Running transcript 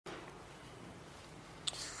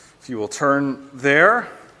If you will turn there.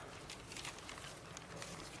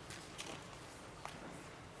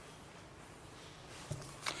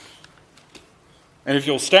 And if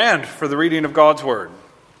you'll stand for the reading of God's Word.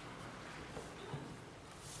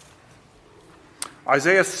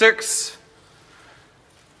 Isaiah 6,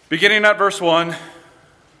 beginning at verse 1.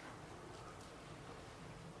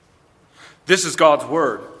 This is God's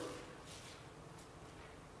Word.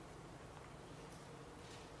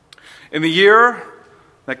 In the year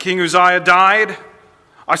that King Uzziah died,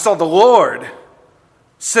 I saw the Lord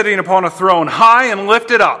sitting upon a throne, high and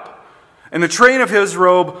lifted up, and the train of his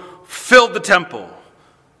robe filled the temple.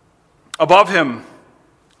 Above him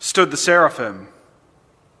stood the seraphim.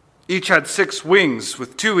 Each had 6 wings.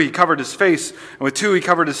 With 2 he covered his face, and with 2 he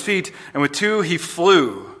covered his feet, and with 2 he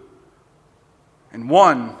flew. And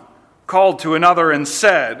one called to another and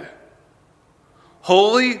said,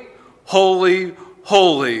 "Holy, holy,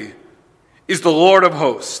 holy is the Lord of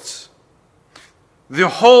hosts. The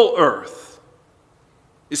whole earth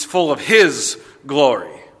is full of his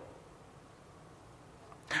glory."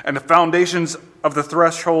 And the foundations of the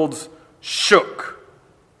thresholds shook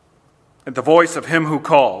at the voice of him who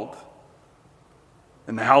called,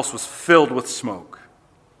 and the house was filled with smoke.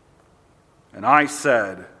 And I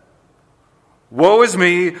said, "Woe is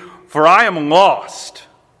me, for I am lost,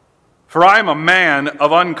 for I am a man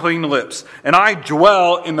of unclean lips, and I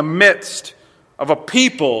dwell in the midst of a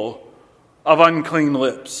people of unclean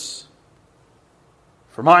lips.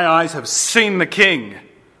 For my eyes have seen the King,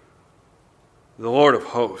 the Lord of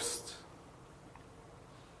hosts."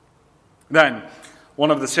 Then one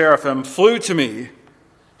of the seraphim flew to me,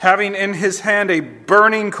 having in his hand a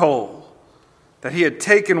burning coal that he had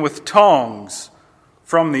taken with tongs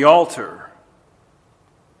from the altar.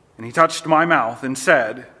 And he touched my mouth and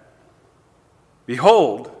said,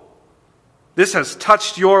 "Behold, this has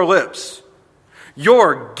touched your lips.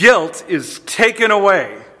 Your guilt is taken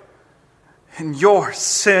away, and your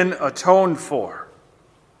sin atoned for."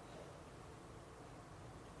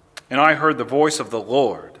 And I heard the voice of the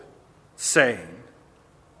Lord saying,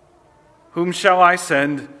 "Whom shall I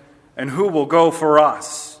send, and who will go for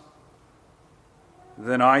us?"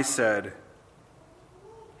 Then I said,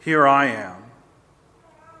 "Here I am.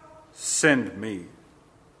 Send me."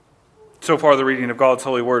 So far, the reading of God's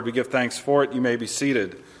holy word. We give thanks for it. You may be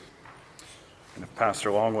seated. And if Pastor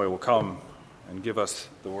Longwe will come and give us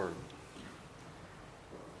the word.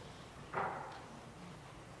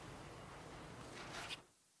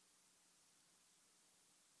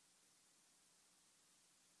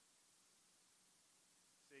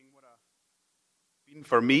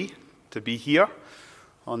 For me to be here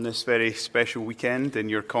on this very special weekend in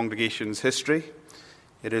your congregation's history.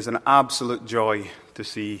 It is an absolute joy to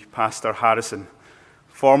see Pastor Harrison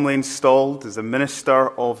formally installed as a minister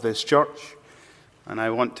of this church. And I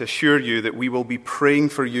want to assure you that we will be praying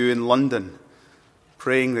for you in London,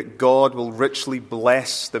 praying that God will richly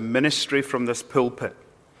bless the ministry from this pulpit,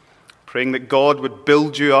 praying that God would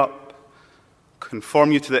build you up,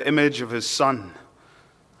 conform you to the image of his Son,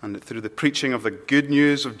 and that through the preaching of the good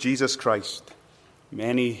news of Jesus Christ,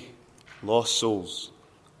 many lost souls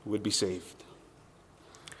would be saved.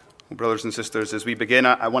 Well, brothers and sisters, as we begin,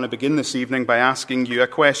 I want to begin this evening by asking you a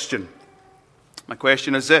question. My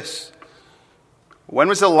question is this: when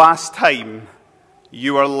was the last time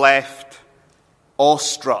you were left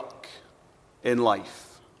awestruck in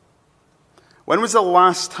life? When was the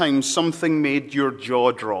last time something made your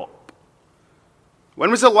jaw drop? When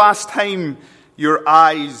was the last time your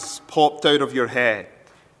eyes popped out of your head?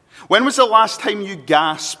 When was the last time you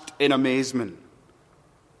gasped in amazement?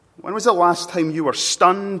 When was the last time you were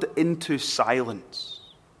stunned into silence?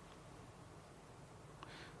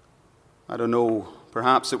 I don't know,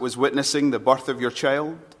 perhaps it was witnessing the birth of your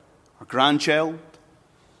child or grandchild.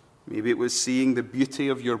 Maybe it was seeing the beauty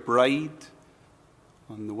of your bride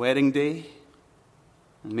on the wedding day.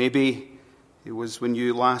 Maybe it was when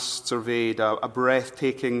you last surveyed a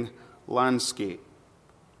breathtaking landscape.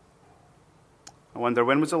 I wonder,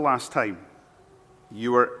 when was the last time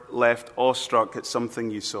you were left awestruck at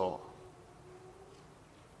something you saw?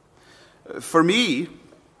 For me,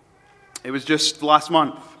 it was just last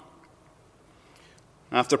month.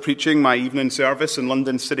 After preaching my evening service in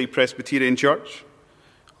London City Presbyterian Church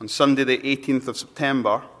on Sunday the 18th of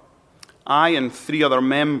September, I and 3 other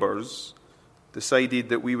members decided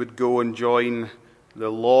that we would go and join the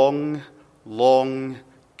long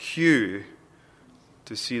queue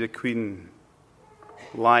to see the Queen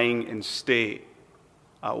lying in state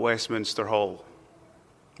at Westminster Hall.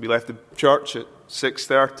 We left the church at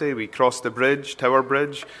 6:30. We crossed the bridge, Tower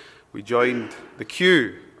Bridge. We joined the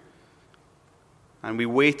queue. And we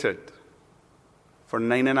waited for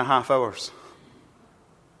 9.5 hours.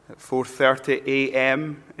 At 4:30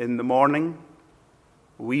 a.m. in the morning,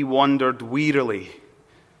 we wandered wearily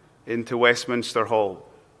into Westminster Hall.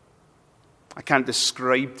 I can't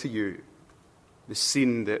describe to you the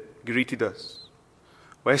scene that greeted us.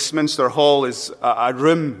 Westminster Hall is a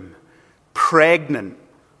room pregnant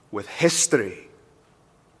with history.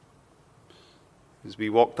 As we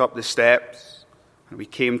walked up the steps and we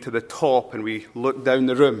came to the top and we looked down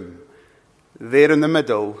the room, there in the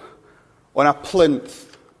middle, on a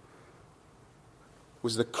plinth,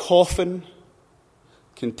 was the coffin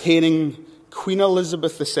containing Queen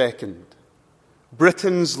Elizabeth II,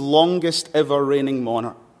 Britain's longest ever reigning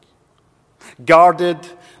monarch, guarded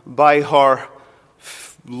by her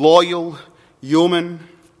loyal yeomen.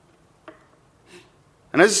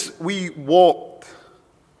 And as we walked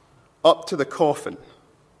up to the coffin,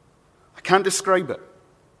 I can't describe it.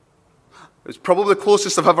 It was probably the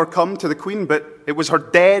closest I've ever come to the Queen, but it was her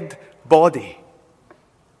dead body.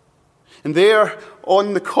 And there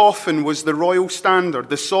on the coffin was the royal standard,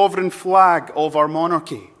 the sovereign flag of our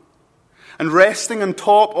monarchy. And resting on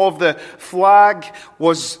top of the flag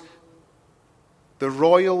was the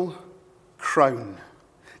royal crown,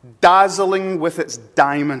 dazzling with its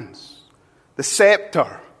diamonds, the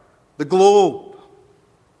scepter, the globe.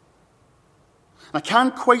 I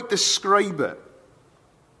can't quite describe it,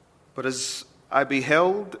 but as I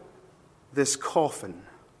beheld this coffin,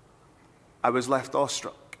 I was left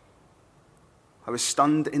awestruck. I was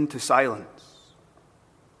stunned into silence.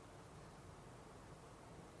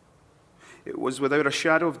 It was without a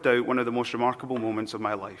shadow of doubt one of the most remarkable moments of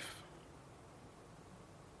my life.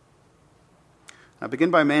 I begin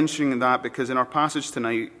by mentioning that because in our passage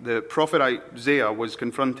tonight, the prophet Isaiah was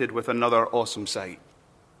confronted with another awesome sight.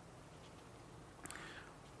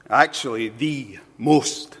 Actually, the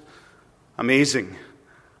most amazing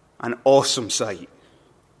and awesome sight.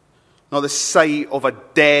 Not the sight of a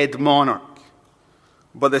dead monarch,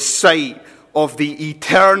 but the sight of the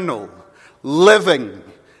eternal, living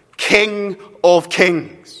King of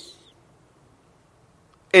Kings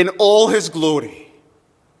in all his glory.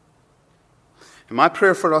 And my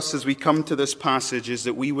prayer for us as we come to this passage is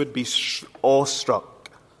that we would be awestruck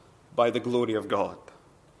by the glory of God.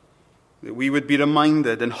 That we would be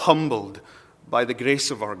reminded and humbled by the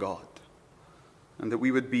grace of our God. And that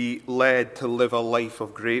we would be led to live a life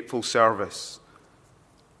of grateful service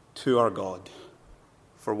to our God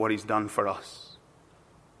for what he's done for us.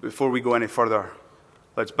 Before we go any further,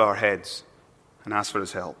 let's bow our heads and ask for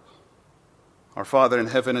his help. Our Father in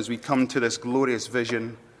heaven, as we come to this glorious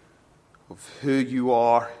vision of who you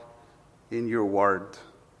are in your word,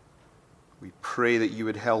 we pray that you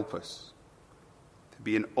would help us to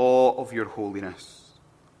be in awe of your holiness,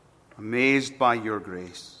 amazed by your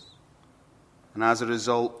grace, and as a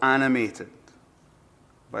result, animated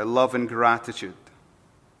by love and gratitude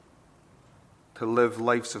to live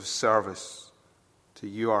lives of service to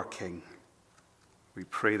you, our King. We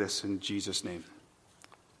pray this in Jesus' name.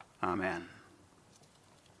 Amen.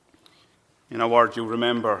 In a word, you'll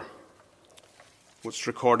remember what's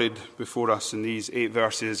recorded before us in these 8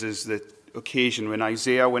 verses is the occasion when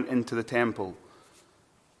Isaiah went into the temple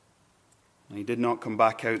and he did not come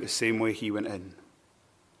back out the same way he went in.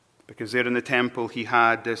 Because there in the temple he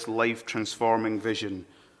had this life-transforming vision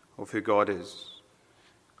of who God is.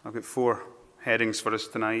 I've got 4 headings for us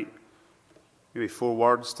tonight, maybe 4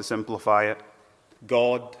 words to simplify it.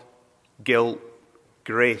 God, guilt,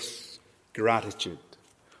 grace, gratitude.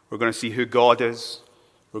 We're going to see who God is.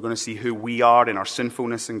 We're going to see who we are in our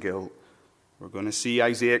sinfulness and guilt. We're going to see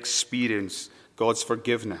Isaiah experience God's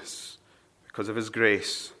forgiveness because of his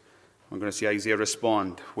grace. We're going to see Isaiah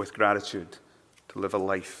respond with gratitude to live a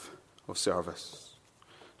life of service.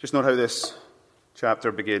 Just note how this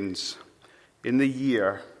chapter begins. In the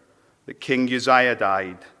year that King Uzziah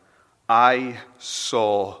died, I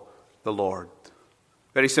saw the Lord.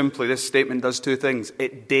 Very simply, this statement does 2 things.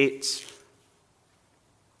 It dates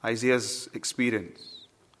Isaiah's experience,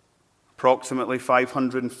 approximately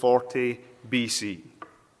 540 BC.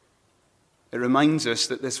 It reminds us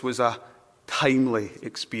that this was a timely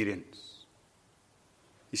experience.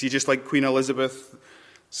 You see, just like Queen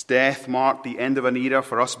Elizabeth's death marked the end of an era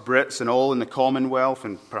for us Brits and all in the Commonwealth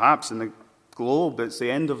and perhaps in the globe, it's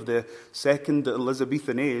the end of the second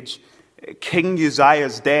Elizabethan age. King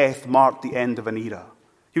Uzziah's death marked the end of an era.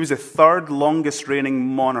 He was the 3rd longest reigning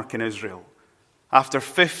monarch in Israel. After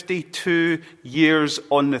 52 years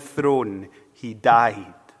on the throne, he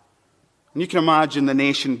died. And you can imagine the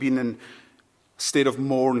nation being in a state of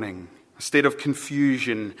mourning, a state of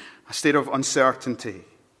confusion, a state of uncertainty.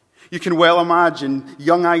 You can well imagine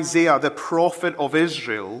young Isaiah, the prophet of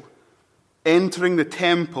Israel, entering the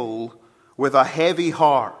temple with a heavy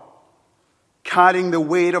heart, carrying the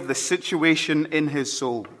weight of the situation in his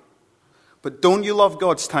soul. But don't you love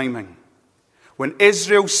God's timing? When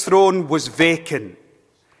Israel's throne was vacant,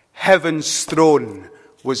 heaven's throne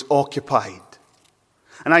was occupied.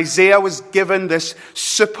 And Isaiah was given this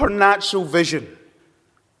supernatural vision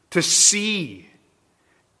to see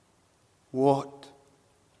what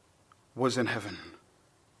was in heaven,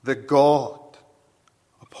 the God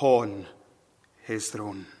upon his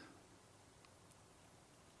throne.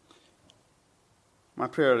 My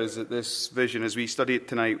prayer is that this vision, as we study it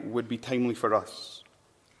tonight, would be timely for us.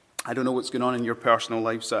 I don't know what's going on in your personal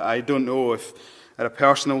lives. I don't know if at a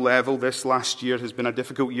personal level this last year has been a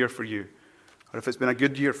difficult year for you, or if it's been a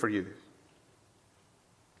good year for you.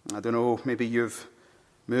 I don't know, maybe you've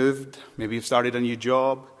moved, maybe you've started a new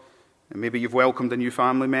job, and maybe you've welcomed a new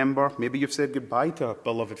family member, maybe you've said goodbye to a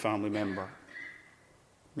beloved family member.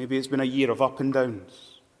 Maybe it's been a year of up and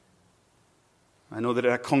downs. I know that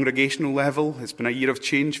at a congregational level, it's been a year of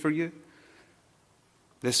change for you.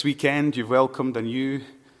 This weekend, you've welcomed a new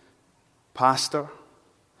pastor.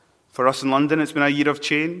 For us in London, it's been a year of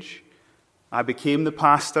change. I became the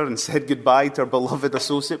pastor and said goodbye to our beloved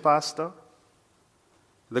associate pastor.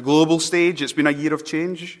 The global stage, it's been a year of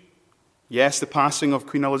change. Yes, the passing of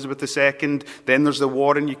Queen Elizabeth II, then there's the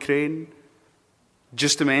war in Ukraine.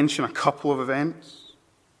 Just to mention a couple of events.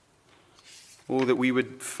 Oh, that we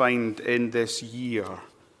would find in this year,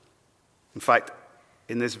 in fact,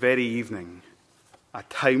 in this very evening, a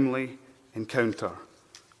timely encounter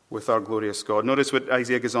with our glorious God. Notice what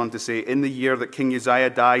Isaiah goes on to say. In the year that King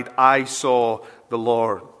Uzziah died, I saw the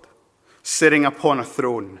Lord sitting upon a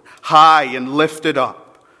throne, high and lifted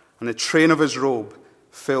up, and the train of his robe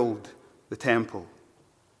filled the temple.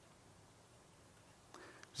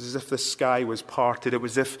 It was as if the sky was parted. It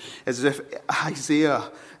was as if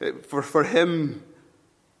Isaiah, for him,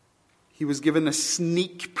 he was given a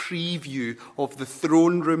sneak preview of the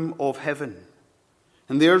throne room of heaven.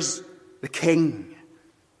 And there's the King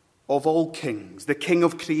of all kings, the King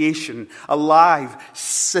of creation, alive,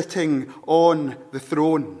 sitting on the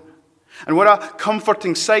throne. And what a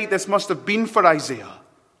comforting sight this must have been for Isaiah,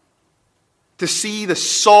 to see the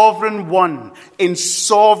sovereign one in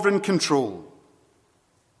sovereign control.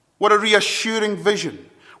 What a reassuring vision.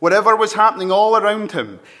 Whatever was happening all around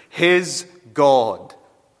him, his God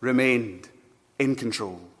remained in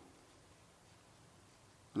control.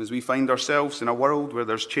 And as we find ourselves in a world where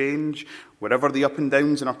there's change, whatever the up and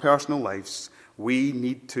downs in our personal lives, we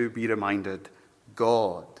need to be reminded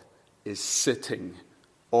God is sitting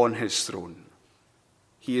on his throne.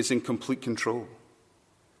 He is in complete control.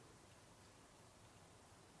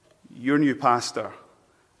 Your new pastor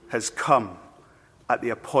has come at the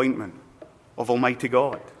appointment of Almighty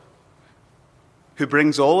God, who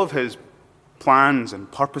brings all of his plans and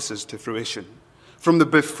purposes to fruition. From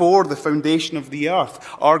before the foundation of the earth,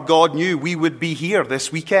 our God knew we would be here this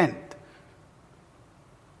weekend.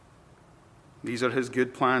 These are his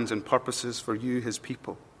good plans and purposes for you, his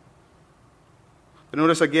people. But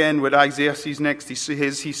notice again what Isaiah sees next. He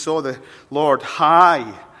saw the Lord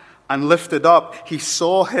high and lifted up. He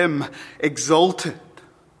saw him exalted.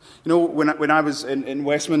 You know, when I was in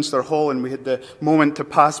Westminster Hall and we had the moment to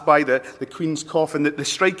pass by the Queen's coffin, the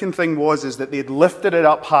striking thing is that they had lifted it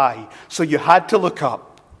up high, so you had to look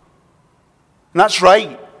up. And that's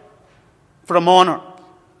right for a monarch.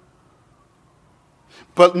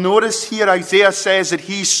 But notice here Isaiah says that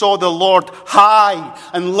he saw the Lord high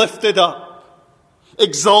and lifted up,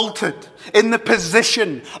 exalted, in the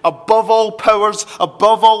position above all powers,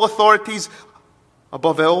 above all authorities,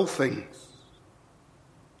 above all things.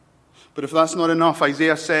 But if that's not enough,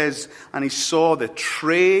 Isaiah says, and he saw the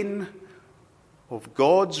train of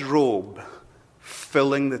God's robe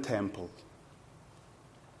filling the temple.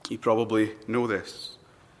 You probably know this.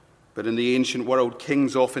 But in the ancient world,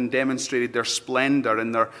 kings often demonstrated their splendor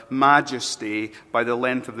and their majesty by the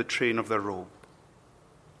length of the train of their robe.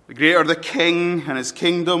 The greater the king and his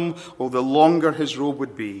kingdom, well, the longer his robe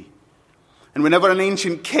would be. And whenever an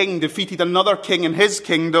ancient king defeated another king in his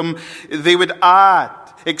kingdom, they would add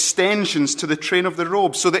extensions to the train of the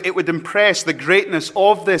robe so that it would impress the greatness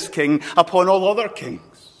of this king upon all other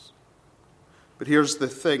kings. But here's the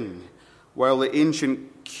thing. While the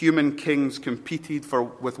ancient human kings competed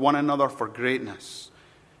with one another for greatness,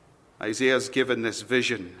 Isaiah's given this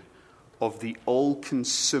vision of the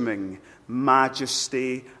all-consuming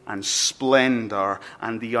majesty and splendor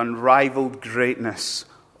and the unrivaled greatness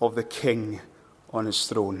of the king on his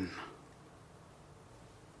throne.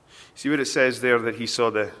 See what it says there, that he saw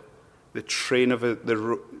the train of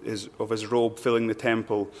his robe filling the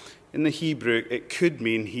temple. In the Hebrew, it could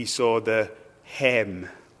mean he saw the hem.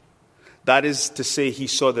 That is to say, he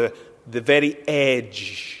saw the very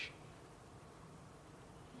edge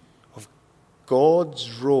of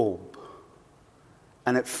God's robe,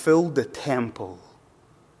 and it filled the temple.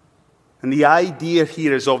 And the idea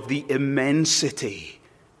here is of the immensity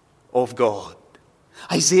of God.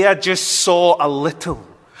 Isaiah just saw a little.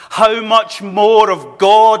 How much more of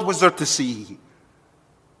God was there to see?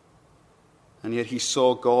 And yet he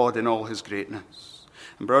saw God in all his greatness.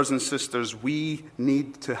 And brothers and sisters, we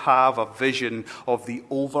need to have a vision of the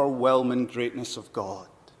overwhelming greatness of God.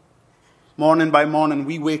 Morning by morning,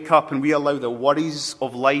 we wake up and we allow the worries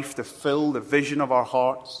of life to fill the vision of our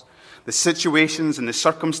hearts, the situations and the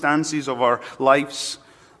circumstances of our lives.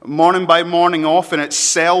 Morning by morning, often it's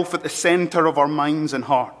self at the center of our minds and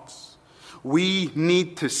hearts. We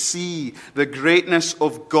need to see the greatness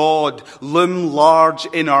of God loom large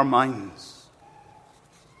in our minds.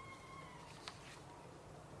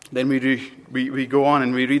 Then we go on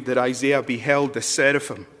and we read that Isaiah beheld the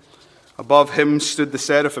seraphim. Above him stood the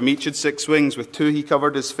seraphim. Each had 6 wings. With 2 he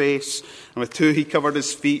covered his face, and with 2 he covered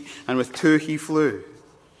his feet, and with 2 he flew.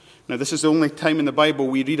 Now this is the only time in the Bible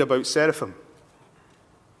we read about seraphim.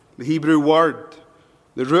 The Hebrew word,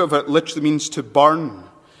 the root of it literally means to burn.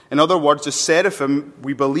 In other words, the seraphim,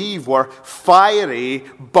 we believe, were fiery,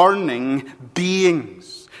 burning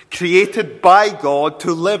beings, created by God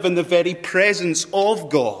to live in the very presence of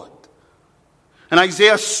God. And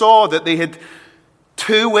Isaiah saw that they had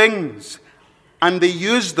 2 wings, and they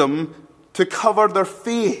used them to cover their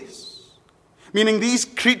face. Meaning these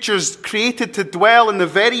creatures created to dwell in the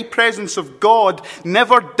very presence of God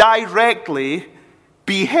never directly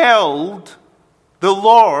beheld the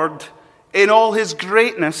Lord in all his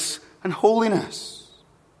greatness and holiness.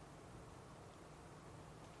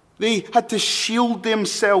 They had to shield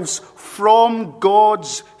themselves from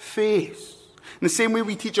God's face. In the same way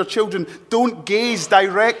we teach our children, don't gaze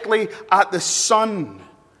directly at the sun.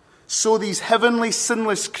 So these heavenly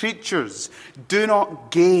sinless creatures do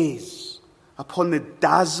not gaze upon the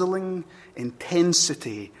dazzling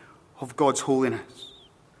intensity of God's holiness.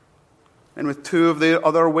 And with 2 of their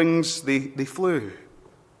other wings, they flew.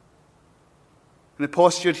 And the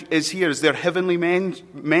posture is here as they're heavenly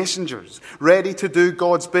messengers, ready to do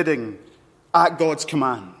God's bidding at God's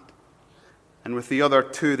command. And with the other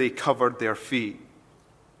 2, they covered their feet,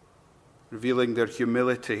 revealing their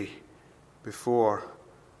humility before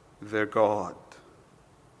their God.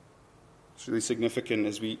 It's really significant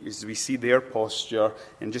as we see their posture.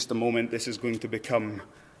 In just a moment, this is going to become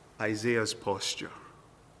Isaiah's posture.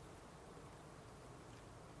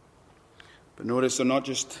 But notice they're not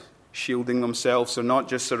just shielding themselves, they're not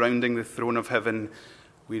just surrounding the throne of heaven.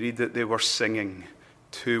 We read that they were singing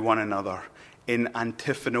to one another in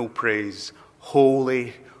antiphonal praise.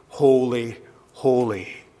 Holy, holy,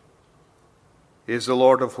 holy is the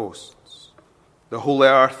Lord of hosts. The whole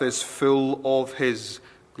earth is full of his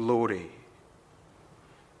glory.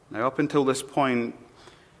 Now, up until this point,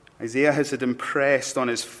 Isaiah has had impressed on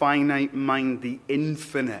his finite mind the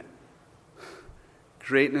infinite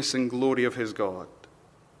greatness and glory of his God.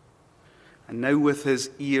 And now with his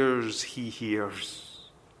ears he hears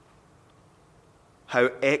how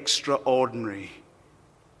extraordinary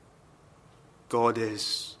God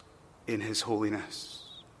is in his holiness.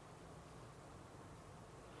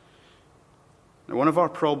 Now, one of our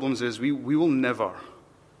problems is we will never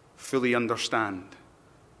fully understand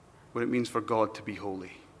what it means for God to be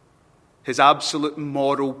holy. His absolute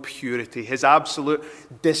moral purity, his absolute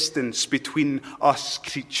distance between us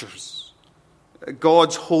creatures.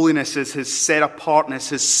 God's holiness is his set-apartness,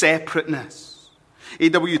 his separateness.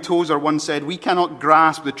 A.W. Tozer once said, we cannot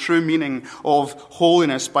grasp the true meaning of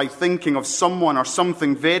holiness by thinking of someone or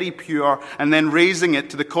something very pure and then raising it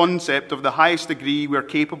to the concept of the highest degree we're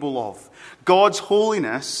capable of. God's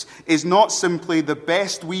holiness is not simply the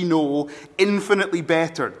best we know, infinitely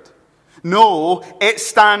bettered. No, it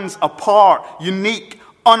stands apart, unique,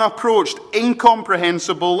 unapproached,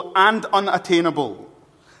 incomprehensible, and unattainable.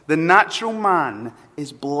 The natural man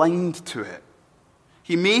is blind to it.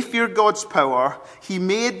 He may fear God's power, he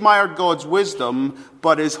may admire God's wisdom,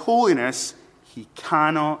 but his holiness he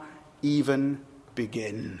cannot even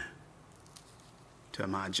begin to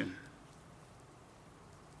imagine.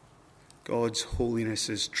 God's holiness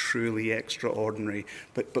is truly extraordinary.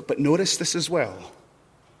 But notice this as well.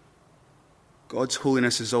 God's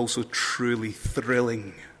holiness is also truly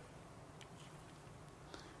thrilling.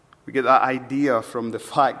 We get that idea from the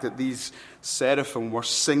fact that these seraphim were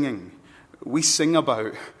singing. We sing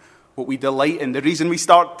about what we delight in. The reason we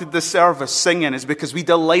started the service singing is because we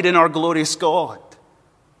delight in our glorious God.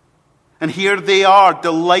 And here they are,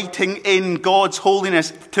 delighting in God's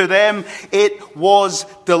holiness. To them, it was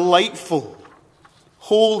delightful.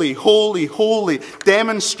 Holy, holy, holy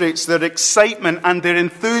demonstrates their excitement and their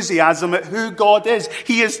enthusiasm at who God is.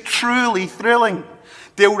 He is truly thrilling.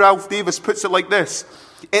 Dale Ralph Davis puts it like this: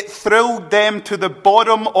 it thrilled them to the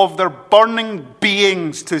bottom of their burning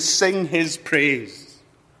beings to sing his praise.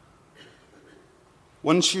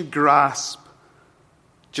 Once you grasp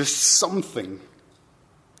just something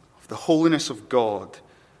of the holiness of God,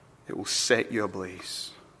 it will set you ablaze.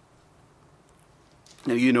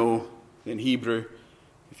 Now, you know, in Hebrew,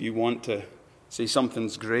 if you want to say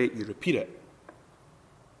something's great, you repeat it.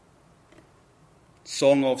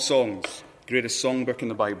 Song of Songs, greatest songbook in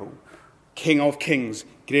the Bible. King of Kings,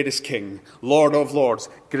 greatest king. Lord of Lords,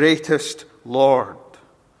 greatest Lord.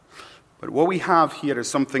 But what we have here is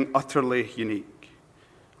something utterly unique.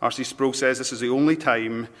 R.C. Sproul says this is the only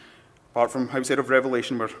time, apart from outside of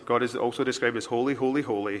Revelation, where God is also described as holy, holy,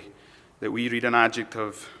 holy, that we read an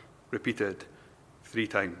adjective repeated 3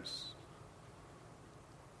 times.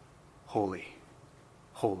 Holy,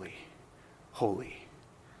 holy, holy.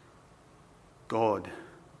 God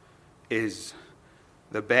is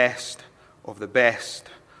the best of the best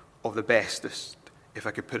of the bestest, if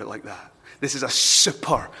I could put it like that. This is a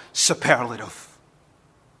superlative.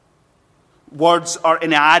 Words are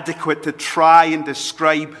inadequate to try and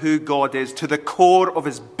describe who God is. To the core of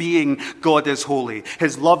his being, God is holy.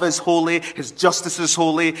 His love is holy. His justice is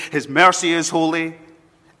holy. His mercy is holy.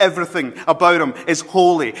 Everything about him is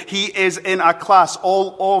holy. He is in a class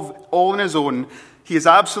all on his own. He is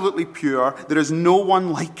absolutely pure. There is no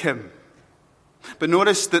one like him. But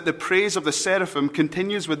notice that the praise of the seraphim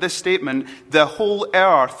continues with this statement: the whole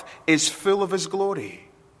earth is full of his glory.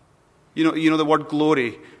 You know the word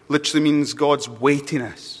glory literally means God's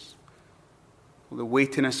weightiness. Well, the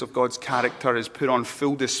weightiness of God's character is put on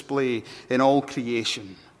full display in all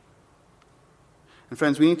creation. And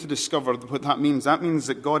friends, we need to discover what that means. That means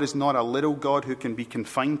that God is not a little God who can be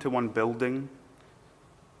confined to one building.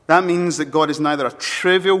 That means that God is neither a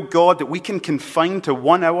trivial God that we can confine to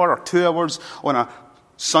 1 hour or 2 hours on a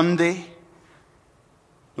Sunday.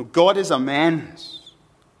 No, God is immense.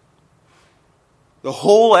 The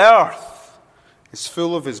whole earth is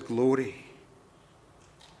full of his glory.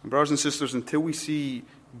 And brothers and sisters, until we see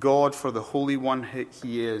God for the Holy One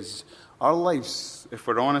he is, our lives, if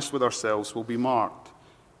we're honest with ourselves, will be marked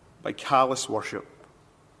by callous worship,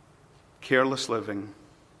 careless living.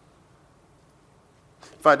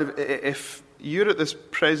 In fact, if you're at this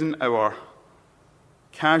present hour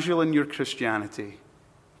casual in your Christianity,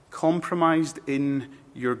 compromised in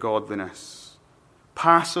your godliness,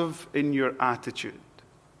 passive in your attitude,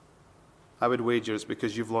 I would wager it's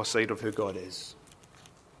because you've lost sight of who God is.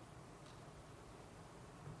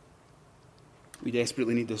 We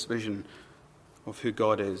desperately need this vision of who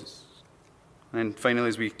God is. And finally,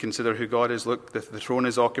 as we consider who God is, look, the throne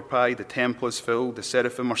is occupied, the temple is filled, the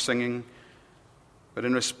seraphim are singing. But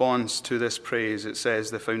in response to this praise, it says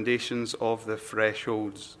the foundations of the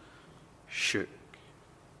thresholds shook.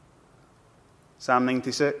 Psalm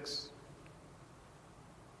 96.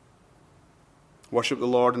 Worship the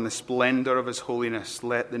Lord in the splendor of his holiness.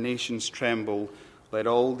 Let the nations tremble. Let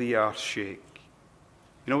all the earth shake.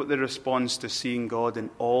 You know what the response to seeing God in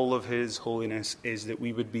all of his holiness is? That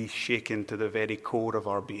we would be shaken to the very core of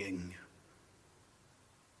our being.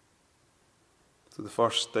 So the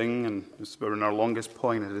first thing, and we're in our longest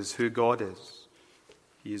point, it is who God is.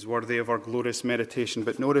 He is worthy of our glorious meditation.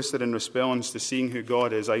 But notice that in response to seeing who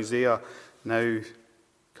God is, Isaiah now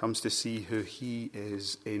comes to see who he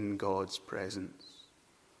is in God's presence.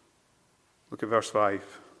 Look at verse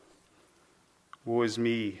 5. Woe is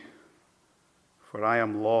me, for I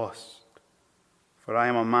am lost. For I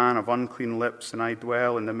am a man of unclean lips, and I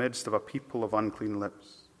dwell in the midst of a people of unclean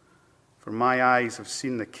lips. For my eyes have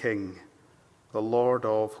seen the King, the Lord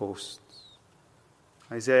of hosts.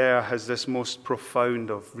 Isaiah has this most profound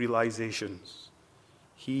of realizations.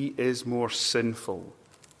 He is more sinful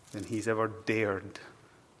than he's ever dared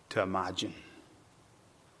to imagine.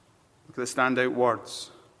 Look at the standout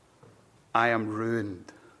words. I am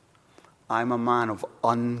ruined. I'm a man of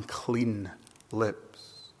unclean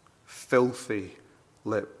lips, filthy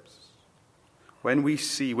lips. When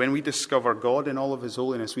we discover God in all of his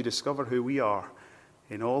holiness, we discover who we are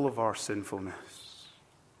in all of our sinfulness.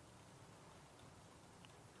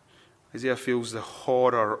 Isaiah feels the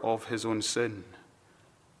horror of his own sin.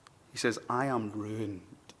 He says, I am ruined.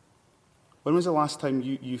 When was the last time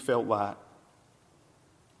you felt that?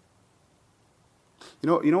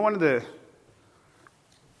 You know one of the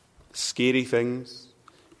scary things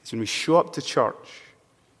is when we show up to church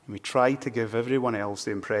And we try to give everyone else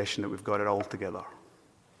the impression that we've got it all together.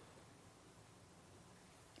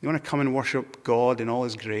 You want to come and worship God in all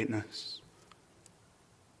his greatness.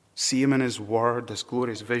 See him in his word, this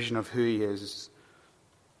glorious vision of who he is.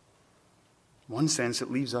 In one sense, it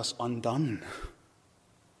leaves us undone.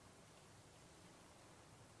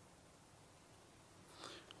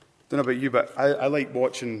 I don't know about you, but I like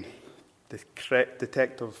watching the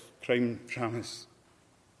detective crime dramas.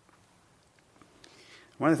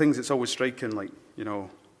 One of the things that's always striking,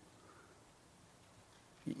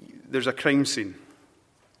 there's a crime scene.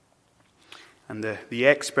 And the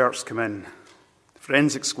experts come in, the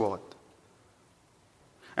forensic squad.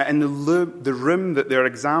 And the room that they're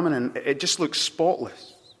examining, it just looks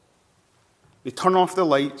spotless. They turn off the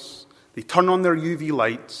lights, they turn on their UV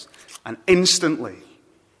lights, and instantly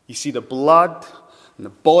you see the blood and the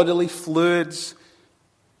bodily fluids,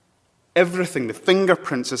 everything, the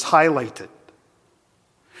fingerprints is highlighted.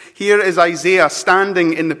 Here is Isaiah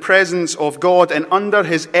standing in the presence of God, and under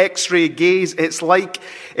his X-ray gaze, it's like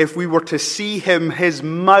if we were to see him, his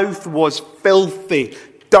mouth was filthy,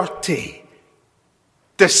 dirty,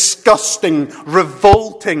 disgusting,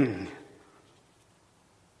 revolting.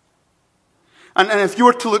 And if you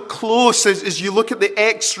were to look close, as you look at the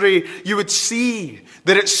X-ray, you would see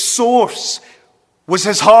that its source was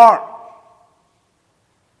his heart.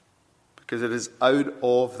 Because it is out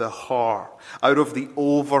of the heart, out of the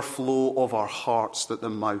overflow of our hearts that the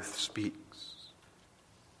mouth speaks.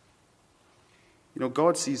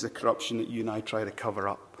 God sees the corruption that you and I try to cover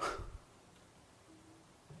up.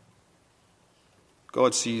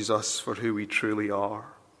 God sees us for who we truly are.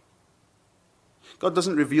 God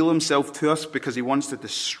doesn't reveal himself to us because he wants to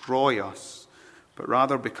destroy us, but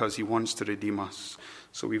rather because he wants to redeem us.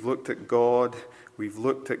 So we've looked at God, we've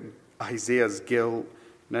looked at Isaiah's guilt.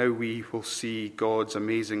 Now we will see God's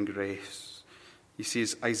amazing grace. He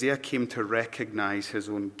says Isaiah came to recognize his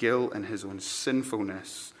own guilt and his own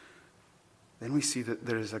sinfulness. Then we see that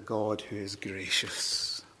there is a God who is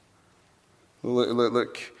gracious.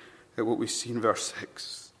 Look at what we see in verse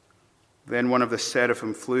 6. Then one of the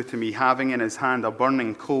seraphim flew to me, having in his hand a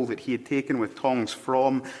burning coal that he had taken with tongs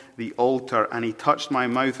from the altar. And he touched my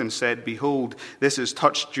mouth and said, "Behold, this has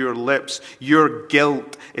touched your lips. Your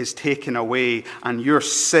guilt is taken away, and your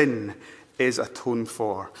sin is atoned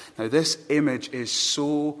for." Now this image is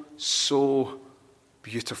so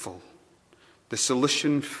beautiful. The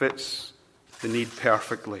solution fits the need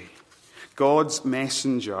perfectly. God's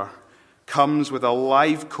messenger comes with a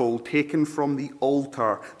live coal taken from the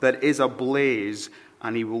altar that is ablaze,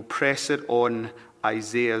 and he will press it on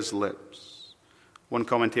Isaiah's lips. One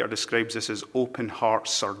commentator describes this as open heart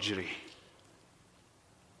surgery.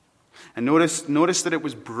 And notice that it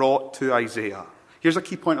was brought to Isaiah. Here's a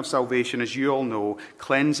key point of salvation. As you all know,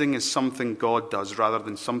 cleansing is something God does rather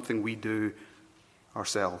than something we do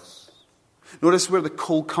ourselves. Notice where the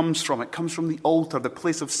coal comes from. It comes from the altar, the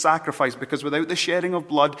place of sacrifice, because without the shedding of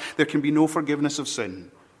blood, there can be no forgiveness of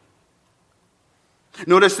sin.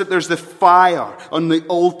 Notice that there's the fire on the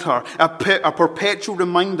altar, a perpetual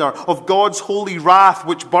reminder of God's holy wrath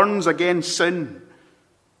which burns against sin.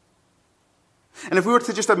 And if we were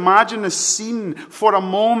to just imagine this scene for a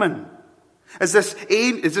moment, as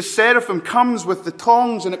this seraphim comes with the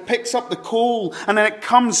tongs and it picks up the coal and then it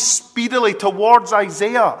comes speedily towards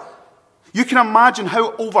Isaiah, you can imagine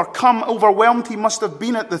how overwhelmed he must have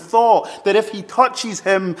been at the thought that if he touches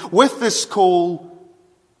him with this coal,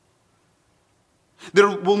 there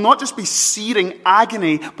will not just be searing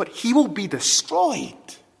agony, but he will be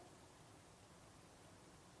destroyed.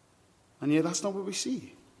 And yet that's not what we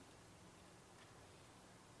see.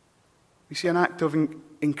 We see an act of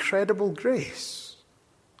incredible grace.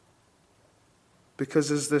 Because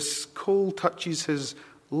as this coal touches his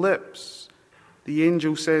lips, the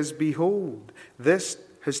angel says, "Behold, this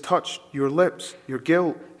has touched your lips. Your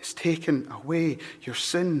guilt is taken away. Your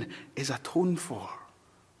sin is atoned for."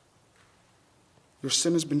 Your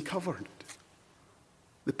sin has been covered.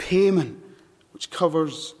 The payment which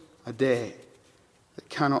covers a debt that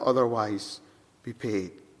cannot otherwise be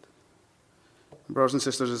paid. Brothers and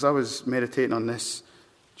sisters, as I was meditating on this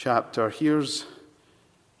chapter, here's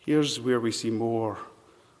where we see more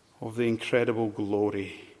of the incredible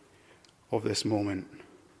glory of this moment.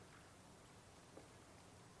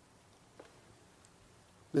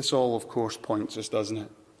 This all, of course, points us, doesn't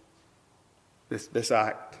it? This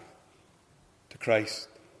act to Christ.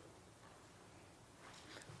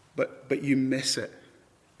 But you miss it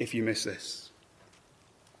if you miss this.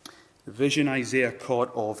 The vision Isaiah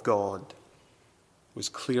caught of God was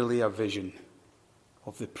clearly a vision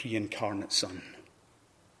of the pre-incarnate Son.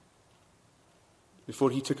 Before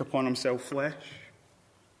he took upon himself flesh,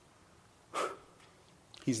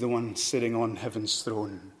 He's the one sitting on heaven's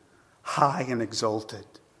throne, high and exalted.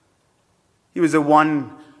 He was the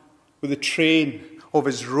one with the train of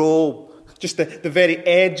his robe, just the very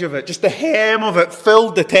edge of it, just the hem of it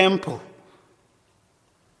filled the temple.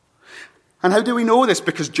 And how do we know this?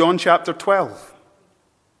 Because John chapter 12.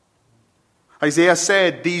 Isaiah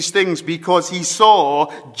said these things because he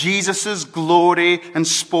saw Jesus' glory and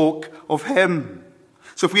spoke of him.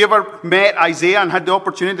 So if we ever met Isaiah and had the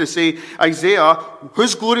opportunity to say, Isaiah,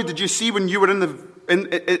 whose glory did you see when you were in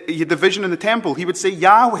the vision in the temple? He would say,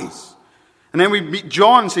 Yahweh's. And then we meet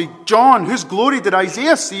John and say, John, whose glory did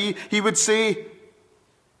Isaiah see? He would say,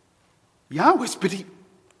 Yahweh's, but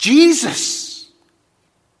Jesus.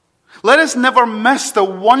 Let us never miss the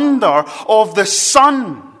wonder of the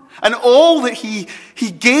Son and all that he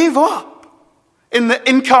gave up in the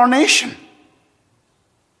incarnation.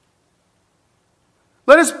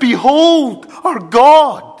 Let us behold our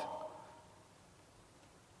God,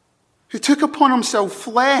 who took upon himself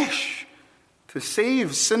flesh to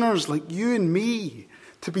save sinners like you and me,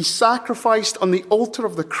 to be sacrificed on the altar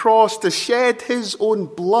of the cross, to shed his own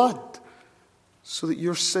blood so that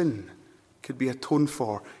your sin could be atoned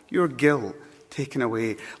for, your guilt taken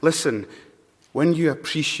away. Listen, when you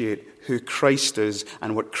appreciate who Christ is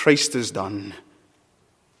and what Christ has done,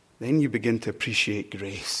 then you begin to appreciate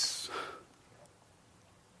grace.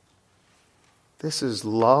 This is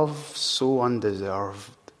love so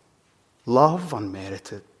undeserved, love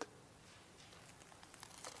unmerited.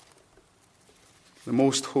 The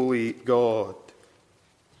most holy God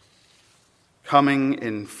coming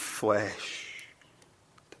in flesh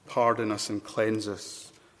to pardon us and cleanse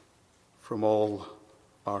us from all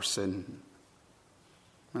our sin.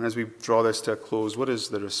 And as we draw this to a close, what is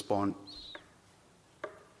the response?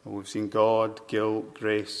 Well, we've seen God, guilt,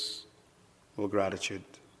 grace, well, gratitude.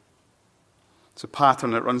 It's a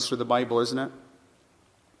pattern that runs through the Bible, isn't it?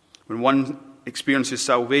 When one experiences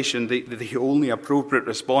salvation, the only appropriate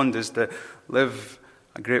response is to live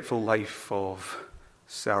a grateful life of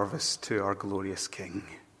service to our glorious King.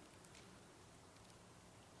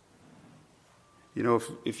 You know,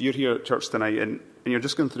 if you're here at church tonight and you're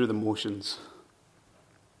just going through the motions,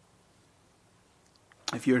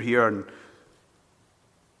 if you're here and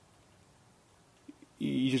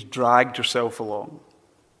you just dragged yourself along,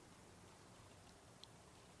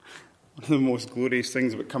 one of the most glorious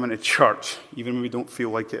things about coming to church, even when we don't feel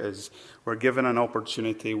like it is, we're given an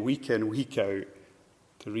opportunity week in, week out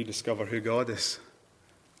to rediscover who God is,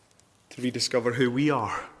 to rediscover who we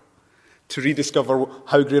are, to rediscover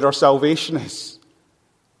how great our salvation is,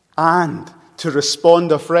 and to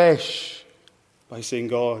respond afresh by saying,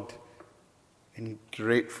 God, in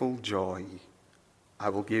grateful joy, I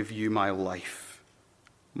will give you my life,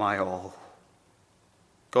 my all.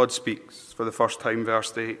 God speaks for the first time,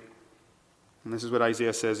 verse 8. And this is what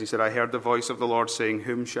Isaiah says. He said, I heard the voice of the Lord saying,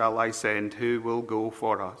 whom shall I send? Who will go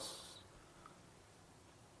for us?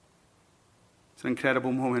 It's an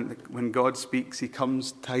incredible moment that when God speaks, he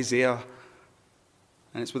comes to Isaiah,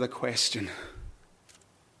 and it's with a question.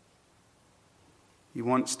 He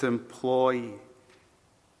wants to employ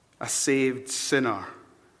a saved sinner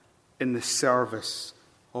in the service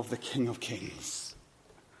of the King of Kings.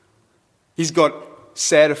 He's got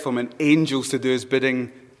seraphim and angels to do his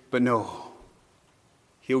bidding, but no.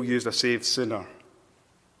 He'll use a saved sinner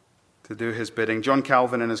to do his bidding. John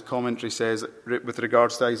Calvin in his commentary says, with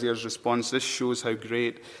regards to Isaiah's response, this shows how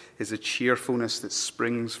great is the cheerfulness that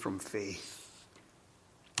springs from faith.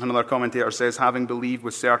 Another commentator says, having believed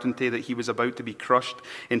with certainty that he was about to be crushed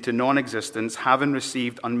into non-existence, having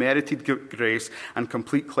received unmerited grace and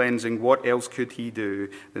complete cleansing, what else could he do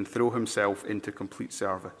than throw himself into complete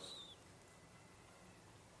service?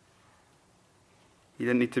 He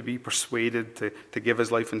didn't need to be persuaded to give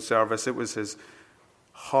his life in service. It was his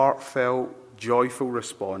heartfelt, joyful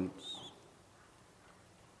response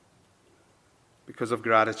because of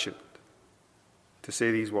gratitude to say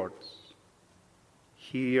these words.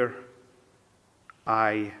 Here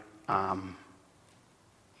I am.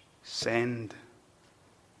 Send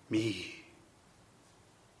me.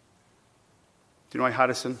 Do you know why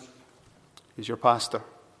Harrison is your pastor?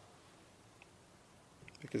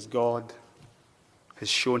 Because God has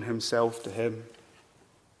shown himself to him.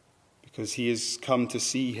 Because he has come to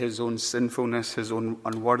see his own sinfulness, his own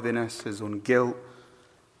unworthiness, his own guilt.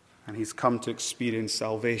 And he's come to experience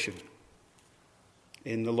salvation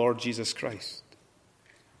in the Lord Jesus Christ.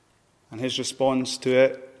 And his response to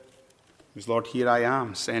it was, Lord, here I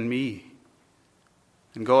am, send me.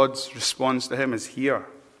 And God's response to him is here,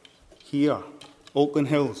 Oakland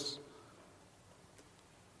Hills.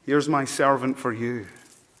 Here's my servant for you.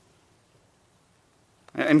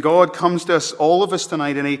 And God comes to us, all of us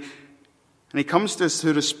tonight, and He comes to us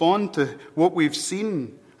to respond to what we've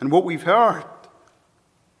seen and what we've heard.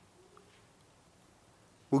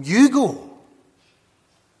 Will you go?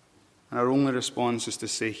 And our only response is to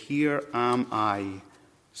say, "Here am I,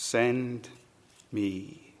 send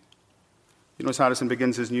me." You know, as Harrison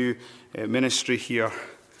begins his new ministry here,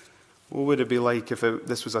 what would it be like if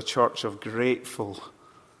this was a church of grateful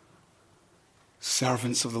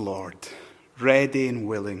servants of the Lord, ready and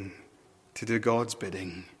willing to do God's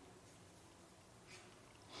bidding?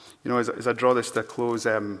 You know, as I draw this to a close,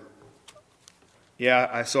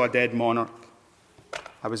 I saw a dead monarch.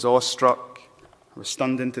 I was awestruck. I was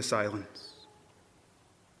stunned into silence.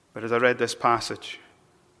 But as I read this passage,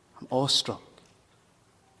 I'm awestruck.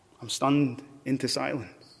 I'm stunned into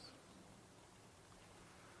silence.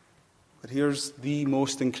 But here's the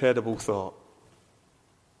most incredible thought.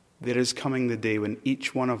 There is coming the day when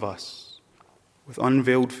each one of us, with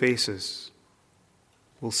unveiled faces,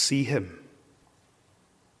 will see Him.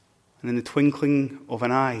 And in the twinkling of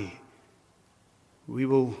an eye, we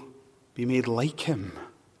will be made like Him.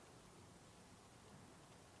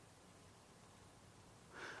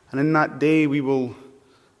 And in that day, we'll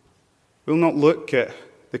not look at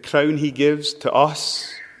the crown He gives to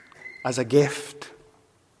us as a gift,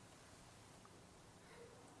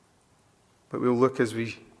 but we'll look, as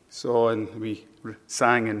we saw and we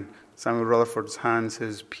sang in Samuel Rutherford's hands,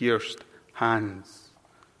 His pierced hands.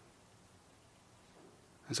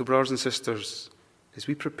 And so, brothers and sisters, as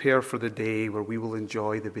we prepare for the day where we will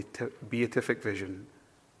enjoy the beatific vision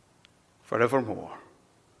forevermore,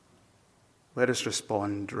 let us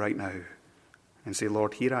respond right now and say,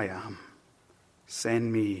 "Lord, here I am.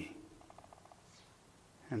 Send me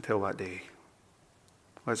until that day."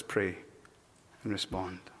 Let's pray and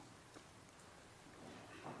respond.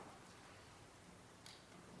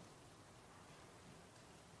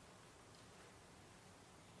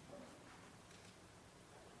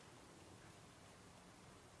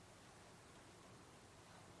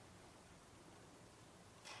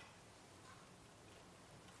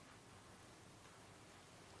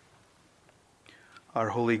 Our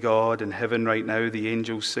holy God, in heaven right now, the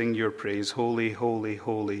angels sing your praise. Holy, holy,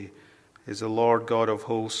 holy is the Lord God of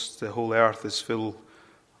hosts. The whole earth is full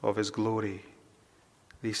of His glory.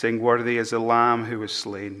 They sing, "Worthy is the Lamb who was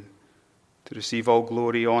slain, to receive all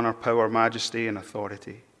glory, honor, power, majesty, and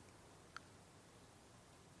authority."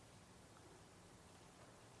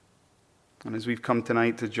 And as we've come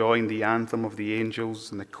tonight to join the anthem of the angels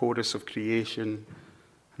and the chorus of creation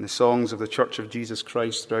and the songs of the Church of Jesus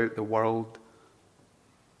Christ throughout the world,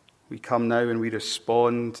 we come now and we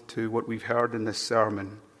respond to what we've heard in this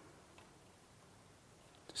sermon,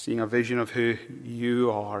 to seeing a vision of who you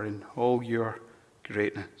are in all your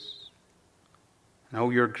greatness and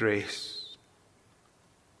all your grace,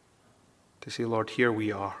 to say, "Lord, here we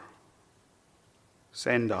are.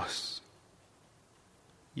 Send us.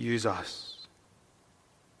 Use us."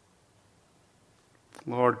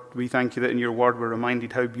 Lord, we thank you that in your word we're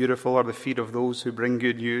reminded how beautiful are the feet of those who bring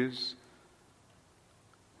good news.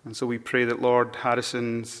 And so we pray that, Lord,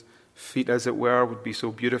 Harrison's feet, as it were, would be so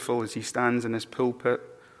beautiful as he stands in his pulpit,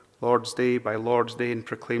 Lord's Day by Lord's Day, and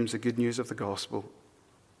proclaims the good news of the gospel.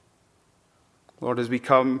 Lord, as we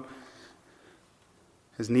come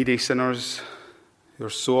as needy sinners who are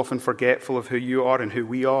so often forgetful of who you are and who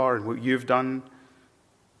we are and what you've done,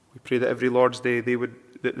 we pray that every Lord's Day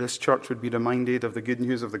that this church would be reminded of the good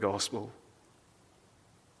news of the gospel.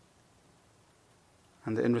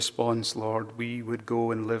 And that in response, Lord, we would go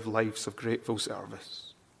and live lives of grateful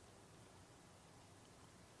service.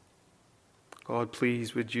 God,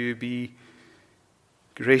 please, would you be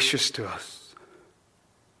gracious to us,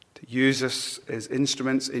 to use us as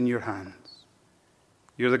instruments in your hands.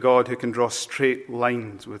 You're the God who can draw straight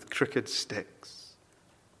lines with crooked sticks.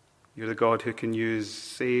 You're the God who can use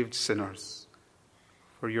saved sinners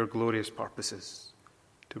for your glorious purposes,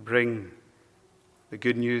 to bring the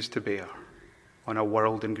good news to bear on a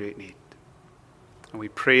world in great need. And we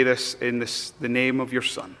pray this in the name of your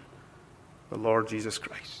Son, the Lord Jesus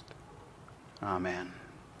Christ. Amen.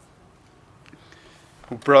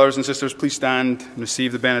 Well, brothers and sisters, please stand and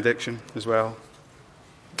receive the benediction as well.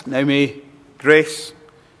 Now may grace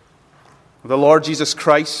of the Lord Jesus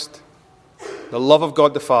Christ, the love of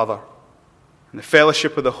God the Father, and the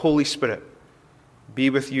fellowship of the Holy Spirit be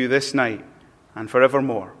with you this night and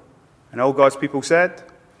forevermore. And all God's people said,